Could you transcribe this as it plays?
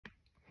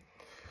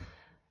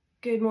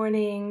Good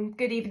morning,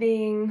 good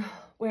evening,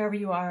 wherever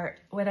you are,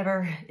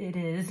 whatever it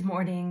is,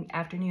 morning,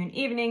 afternoon,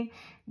 evening,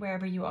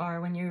 wherever you are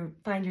when you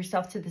find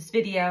yourself to this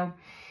video.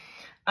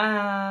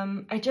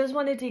 I just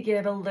wanted to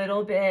give a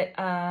little bit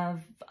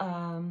of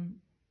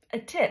a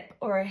tip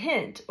or a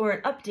hint or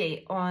an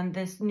update on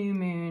this new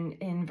moon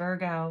in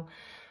Virgo,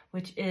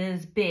 which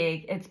is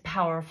big, it's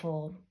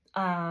powerful.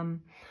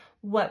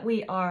 What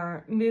we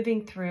are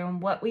moving through and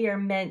what we are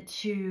meant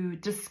to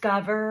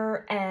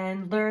discover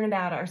and learn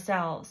about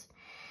ourselves.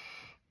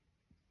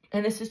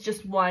 And this is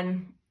just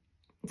one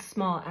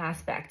small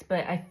aspect,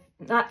 but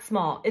not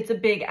small, it's a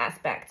big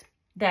aspect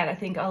that I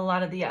think a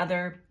lot of the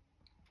other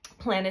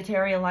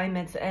planetary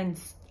alignments and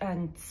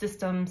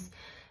systems,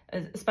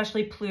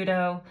 especially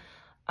Pluto,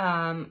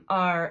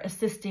 are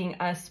assisting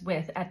us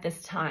with at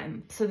this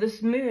time. So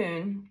this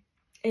moon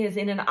is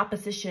in an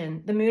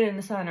opposition, the moon and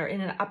the sun are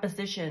in an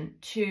opposition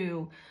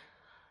to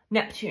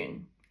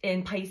Neptune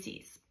in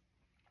Pisces.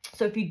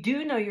 So if you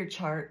do know your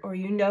chart, or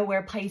you know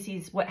where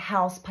Pisces, what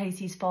house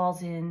Pisces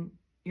falls in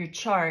your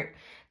chart,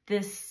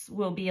 this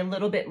will be a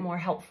little bit more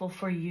helpful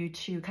for you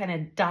to kind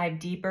of dive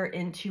deeper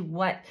into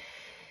what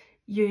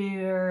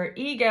your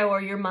ego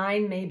or your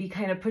mind may be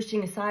kind of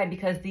pushing aside,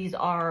 because these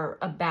are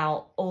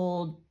about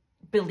old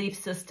belief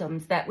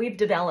systems that we've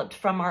developed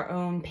from our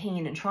own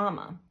pain and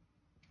trauma.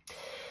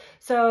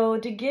 So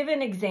to give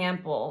an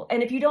example,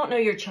 and if you don't know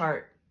your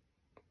chart,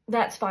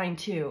 that's fine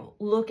too.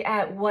 Look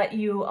at what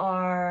you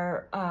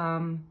are,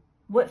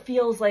 what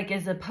feels like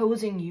is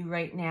opposing you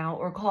right now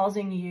or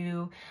causing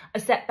you a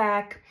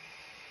setback,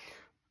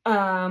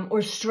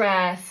 or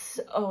stress,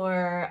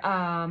 or,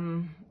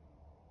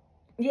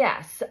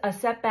 yes, a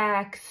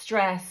setback,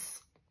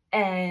 stress,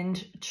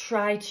 and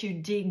try to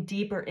dig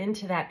deeper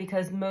into that,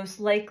 because most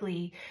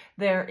likely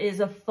there is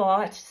a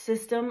thought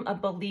system, a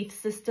belief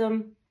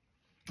system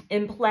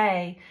in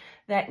play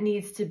that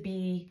needs to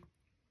be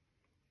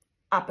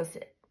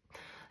opposite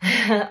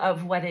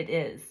of what it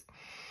is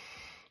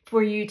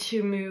for you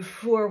to move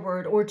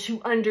forward or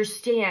to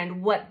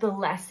understand what the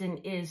lesson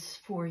is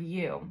for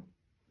you.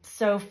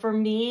 So for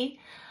me,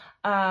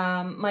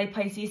 my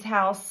Pisces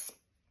house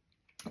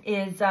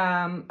is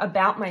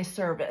about my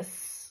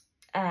service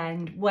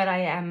and what I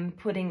am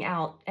putting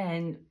out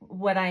and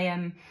what I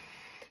am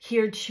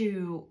here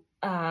to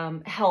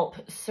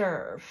help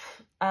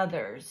serve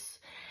others.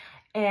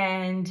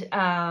 And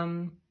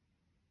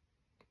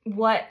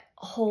what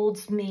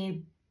holds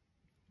me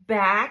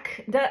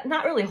back,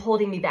 not really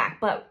holding me back,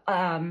 but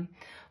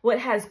what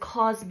has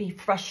caused me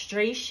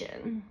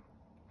frustration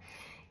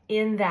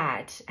in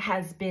that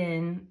has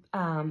been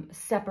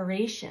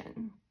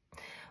separation.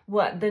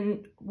 What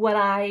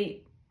I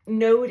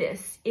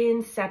notice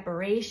in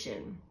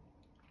separation,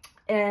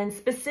 and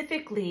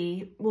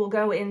specifically we'll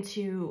go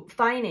into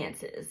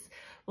finances.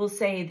 We'll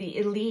say the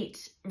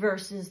elite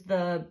versus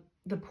the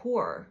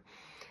poor,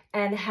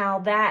 and how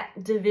that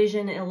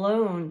division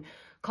alone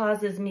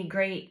causes me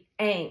great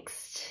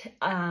angst,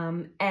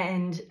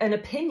 and an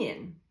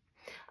opinion,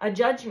 a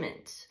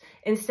judgment,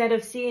 instead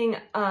of seeing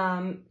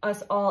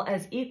us all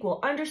as equal,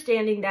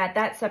 understanding that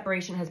that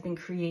separation has been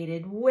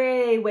created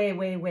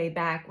way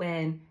back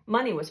when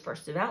money was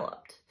first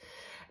developed.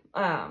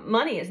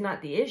 Money is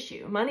not the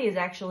issue. Money is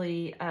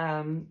actually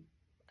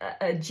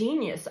a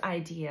genius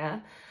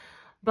idea,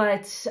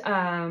 but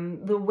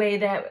the way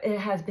that it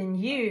has been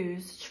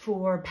used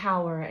for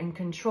power and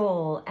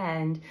control,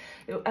 and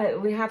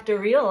we have to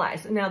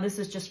realize, now this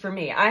is just for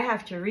me, I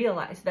have to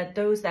realize that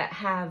those that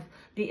have,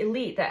 the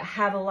elite that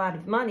have a lot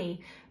of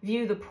money,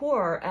 view the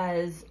poor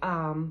as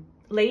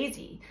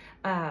lazy.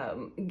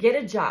 Get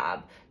a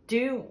job,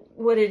 do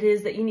what it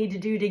is that you need to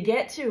do to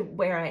get to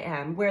where I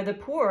am, where the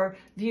poor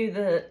view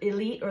the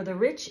elite or the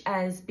rich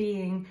as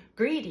being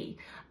greedy.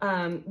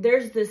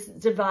 There's this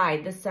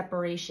divide, this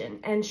separation.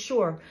 And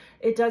sure,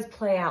 it does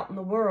play out in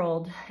the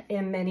world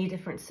in many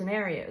different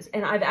scenarios.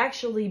 And I've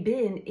actually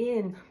been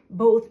in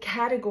both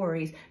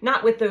categories,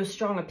 not with those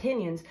strong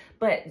opinions,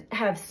 but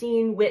have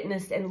seen,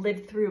 witnessed, and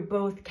lived through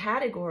both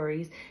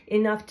categories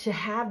enough to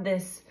have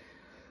this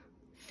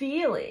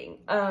feeling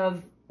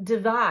of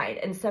divide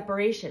and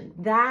separation.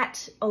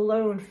 That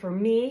alone for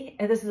me,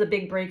 and this is a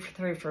big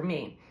breakthrough for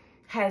me,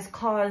 has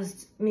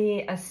caused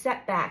me a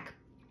setback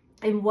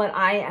in what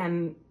I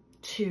am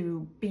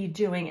to be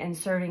doing and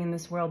serving in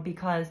this world,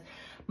 because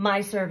my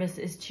service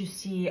is to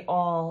see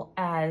all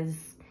as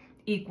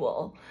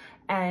equal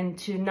and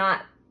to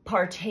not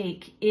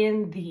partake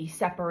in the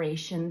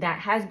separation that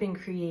has been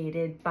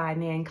created by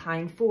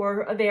mankind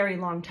for a very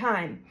long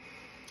time.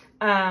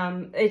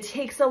 It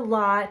takes a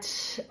lot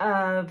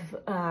of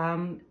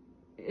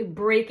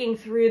breaking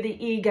through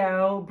the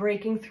ego,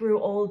 breaking through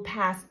old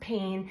past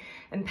pain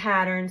and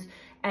patterns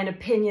and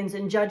opinions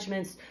and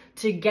judgments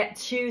to get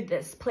to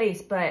this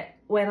place. But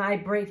when I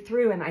break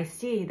through and I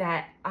see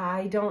that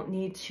I don't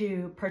need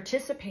to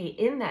participate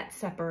in that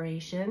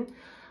separation,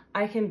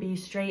 I can be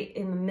straight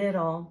in the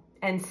middle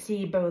and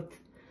see both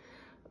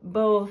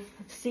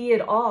see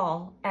it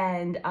all,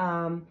 and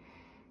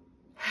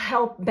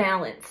help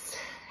balance,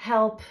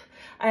 help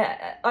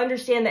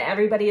understand that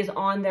everybody is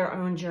on their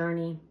own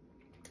journey.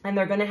 and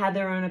they're going to have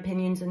their own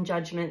opinions and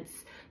judgments,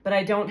 but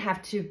I don't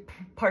have to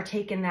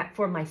partake in that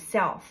for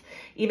myself,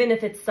 even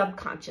if it's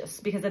subconscious,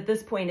 because at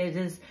this point it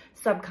is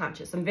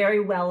subconscious. I'm very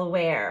well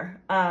aware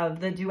of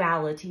the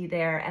duality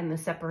there and the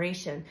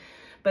separation.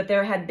 But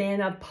there had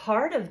been a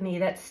part of me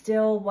that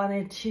still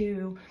wanted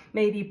to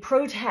maybe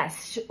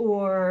protest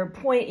or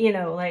point, you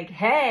know, like,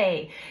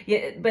 hey,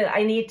 but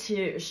I need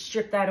to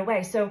strip that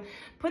away. So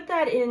put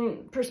that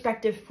in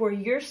perspective for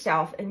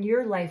yourself and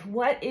your life.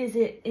 What is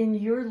it in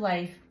your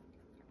life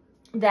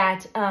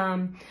that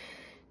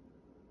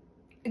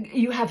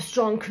you have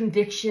strong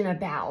conviction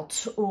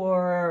about,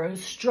 or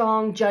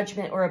strong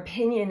judgment or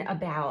opinion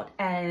about?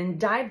 And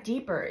dive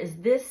deeper. Is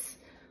this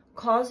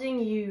causing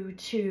you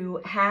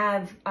to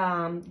have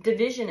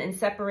division and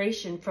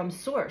separation from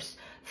source,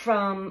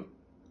 from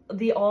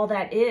the all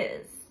that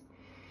is?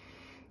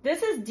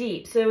 This is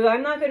deep, so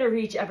I'm not going to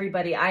reach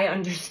everybody, I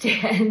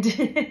understand.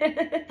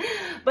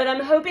 But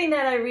I'm hoping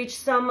that I reach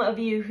some of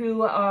you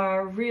who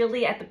are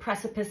really at the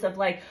precipice of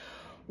like,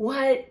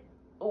 what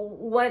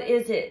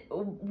is it?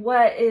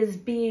 What is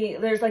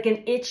being, there's like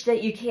an itch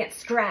that you can't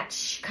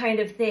scratch kind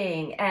of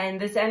thing.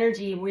 And this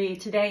energy,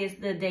 today is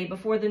the day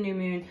before the new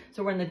moon.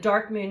 So we're in the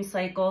dark moon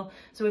cycle.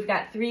 So we've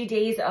got 3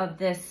 days of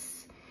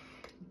this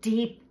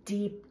deep,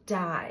 deep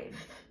dive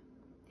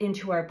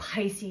into our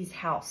Pisces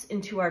house,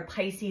 into our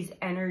Pisces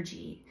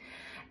energy,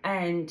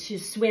 and to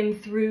swim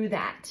through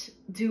that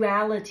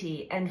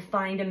duality and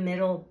find a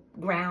middle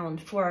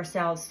ground for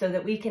ourselves so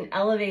that we can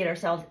elevate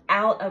ourselves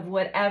out of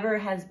whatever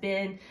has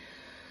been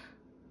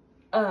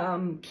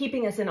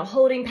keeping us in a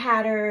holding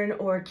pattern,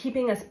 or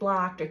keeping us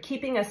blocked, or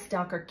keeping us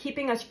stuck, or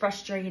keeping us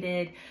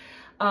frustrated,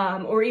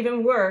 or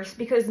even worse,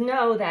 because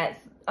know that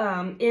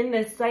in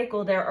this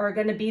cycle there are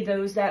going to be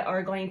those that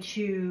are going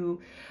to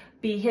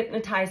be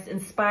hypnotized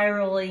and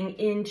spiraling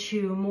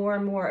into more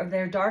and more of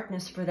their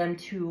darkness for them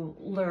to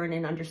learn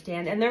and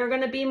understand. And there are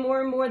going to be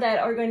more and more that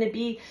are going to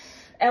be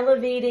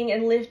elevating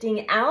and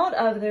lifting out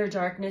of their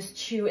darkness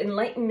to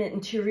enlightenment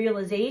and to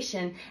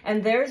realization.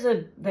 And there's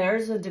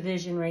a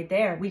division right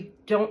there. We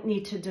don't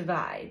need to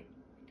divide.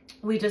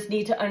 We just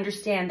need to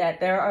understand that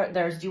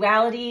there's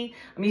duality.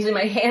 I'm using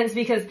my hands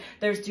because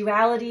there's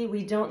duality.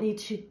 We don't need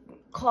to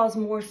cause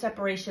more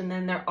separation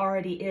than there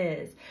already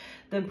is.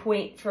 The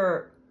point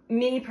for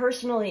me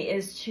personally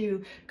is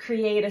to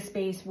create a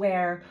space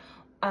where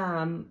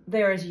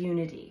there is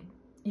unity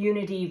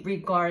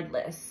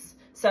regardless.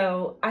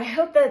 So I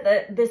hope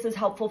that this is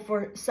helpful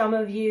for some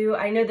of you.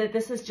 I know that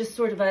this is just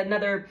sort of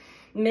another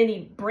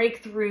mini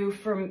breakthrough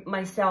for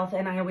myself,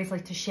 and I always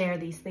like to share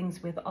these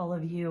things with all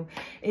of you.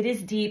 It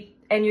is deep,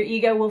 and your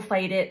ego will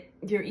fight it.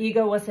 Your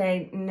ego will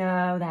say,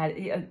 no,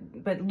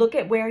 but look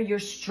at where your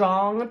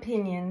strong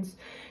opinions,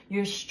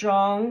 your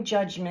strong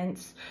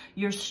judgments,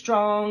 your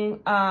strong,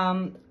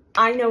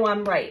 I know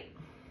I'm right.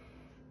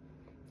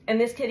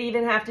 And this could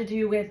even have to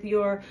do with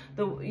your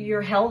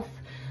health,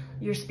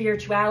 your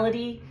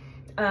spirituality.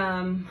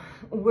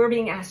 We're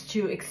being asked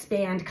to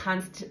expand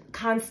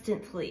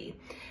constantly,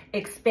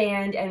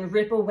 expand and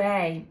rip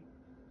away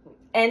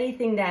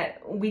anything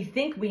that we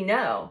think we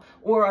know,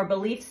 or our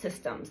belief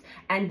systems,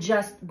 and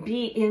just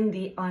be in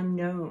the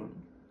unknown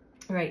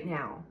right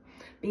now.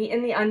 Be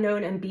in the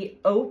unknown and be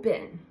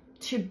open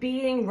to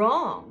being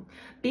wrong.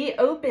 Be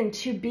open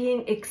to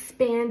being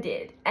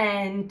expanded,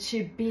 and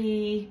to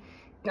be,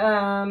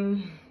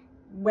 Uranus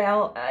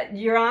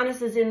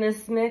is in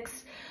this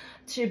mix,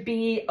 to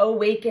be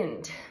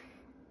awakened.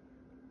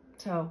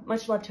 So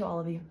much love to all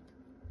of you.